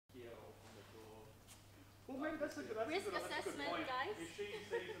Well, maybe that's a good assessment, guys. If she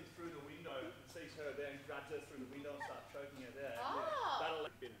sees them through the window and sees her there and grabs her through the window and starts choking her there,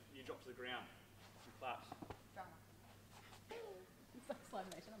 that'll you drop to the ground and claps. Drama. It's like slow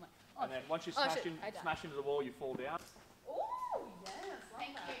motion. I'm like, and then once you smash into the wall, you fall down. Oh, yes.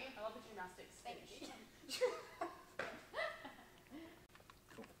 Thank you. I love the gymnastics. Thank you.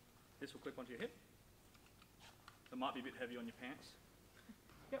 Cool. This will clip onto your hip. It might be a bit heavy on your pants.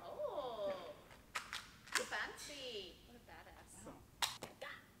 Yep. Oh. Yep. Fancy. What a badass.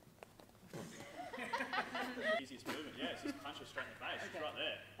 Easiest movement, yeah. It's just punch her straight in the face. Okay. It's right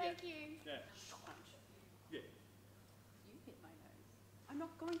there. Thank you. Yeah. Yeah. You hit my nose. I'm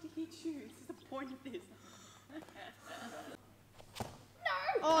not going to hit you. This is the point of this. No!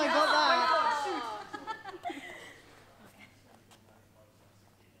 Oh, I got that. Oh, shoot.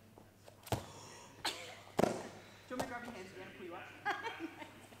 Do you want me to grab your hands again and pull you up?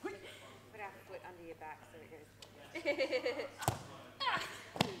 Put our foot under your back so it goes.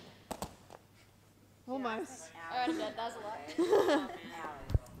 Almost. Alright, that was a lot. Hours.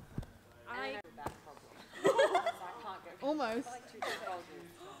 I have a back problem. So I can't go. Almost. Like 2 shoulders.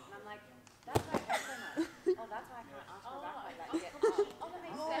 And I'm like, that's why I go so much. Oh, that's why I can't ask for a back like that yet. Oh, that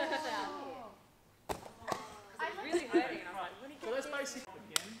makes sense. It's really hurting. And I'm like, when it So let's basically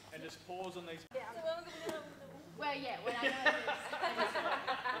again and just pause on these. Well, yeah, when I know this.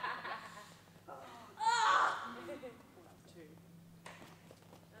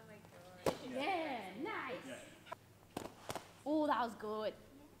 Yeah, nice. Yeah. Oh, that was good.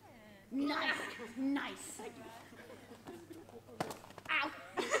 Yeah. Nice, nice. Ow!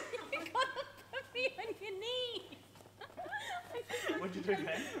 You gotta put me on your knee. What'd you do,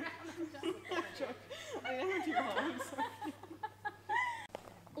 Ben? I didn't do wrong.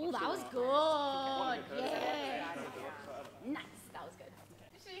 Oh, that was good. Yeah. Nice, that was good.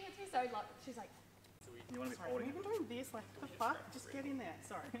 She hits me so low. She's like, You want to be Sorry, holding I'm it? doing this, like, what the fuck? Just get in there.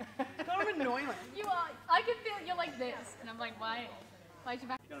 Sorry. Kind of annoying. you are. I can feel you're like this, and I'm like, why? Why'd you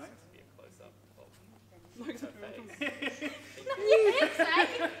back? You know what I mean? Be a close up of Looks her at face. Your hips, eh?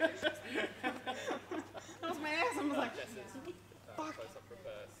 That was my ass. I was like, Jess's fuck. close up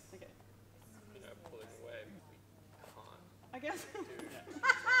reverse. Okay. You know, pulling away. We can't I guess.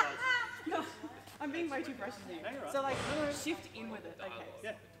 Yeah. No, I'm being way too precious here. No, you're right. So, like, shift in with it. Okay.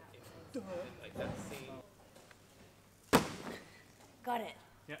 Yeah. like that scene. got it.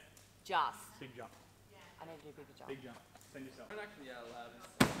 Yeah. Just. Big jump. I need to do a bigger jump. Big jump. Send yourself. Don't actually yell loud.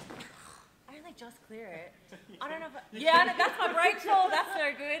 I only just clear it. I don't know if yeah, no, that's my break fall. That's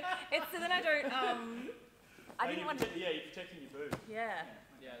no good. It's so then I don't, I didn't want to. Yeah, you're protecting your boob. Yeah.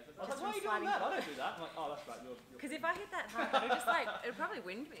 Yeah, I was like, why are you doing that? I don't do that. I'm like, oh, that's right. You're Because if I hit that hard, it'll just like, it'll probably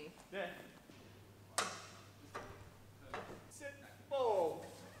wind me. yeah. Sit. Ball.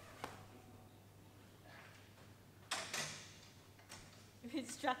 You're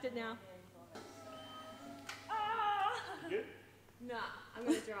distracted now. You good? Nah, I'm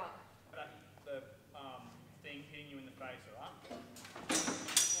gonna drop. The thing hitting you in the face, alright?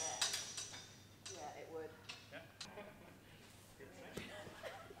 Yeah, it would. Yeah.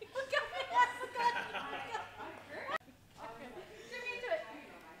 Look at me! I forgot. Get me into it.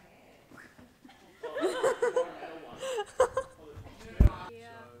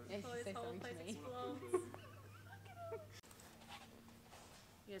 Yeah, she said something to me.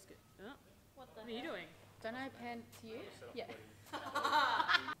 You guys good? Oh. What What are you doing? Don't I pan to you? Yeah.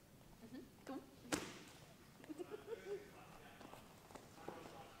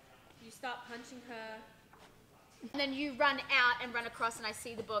 You start punching her. And then you run out and run across, and I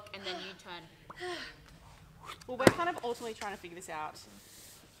see the book, and then you turn. Well, we're kind of ultimately trying to figure this out.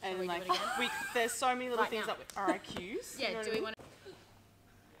 And, we do like, it again? there's so many little Right things now. that are our cues. Yeah. You know Do what I we mean? want to?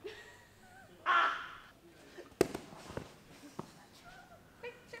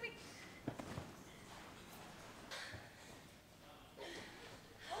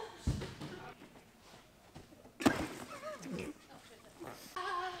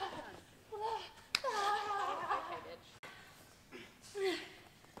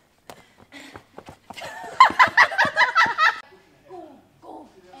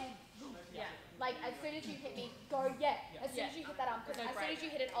 Like, as soon as you hit me, go, yeah. As soon as you hit that arm, because as soon as you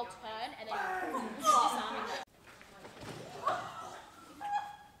hit it, I'll turn, and then disarming that.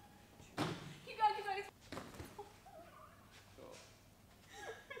 Keep going, keep going.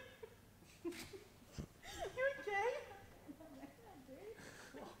 You okay?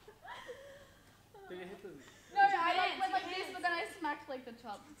 Did you hit the... No, I went like this, but then I smacked like the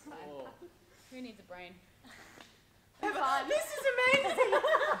top. It's fine. Oh. Who needs a brain? Fun. This is amazing!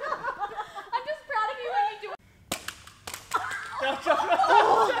 I'm just proud of you when you do it.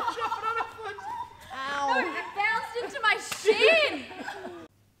 Ow.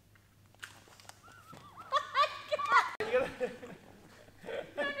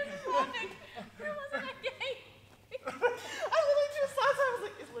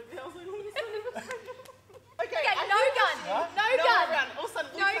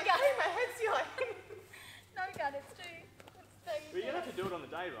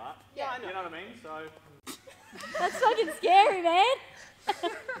 day, right? Yeah, I You know what I mean? So. That's fucking scary, man.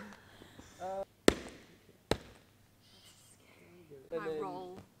 My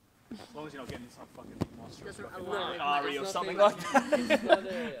roll. As long as you're not getting some fucking monster Doesn't fucking align with Ari It's or nothing- something like that. It's not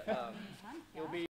a